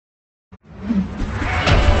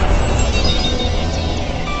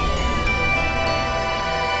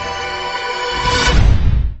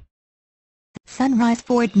Sunrise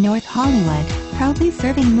Ford North Hollywood, proudly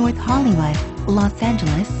serving North Hollywood, Los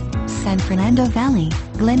Angeles, San Fernando Valley,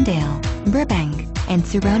 Glendale, Burbank, and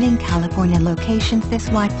surrounding California locations. This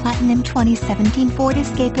white Platinum 2017 Ford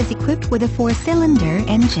Escape is equipped with a 4-cylinder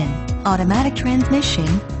engine, automatic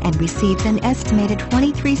transmission, and receives an estimated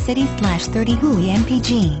 23 city/30 Hui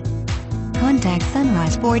mpg. Contact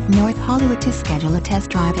Sunrise Ford North Hollywood to schedule a test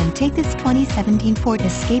drive and take this 2017 Ford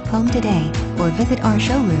Escape home today, or visit our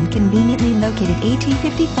showroom conveniently located at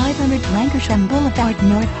 5500 Lankershim Blvd,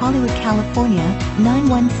 North Hollywood, California,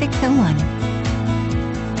 91601.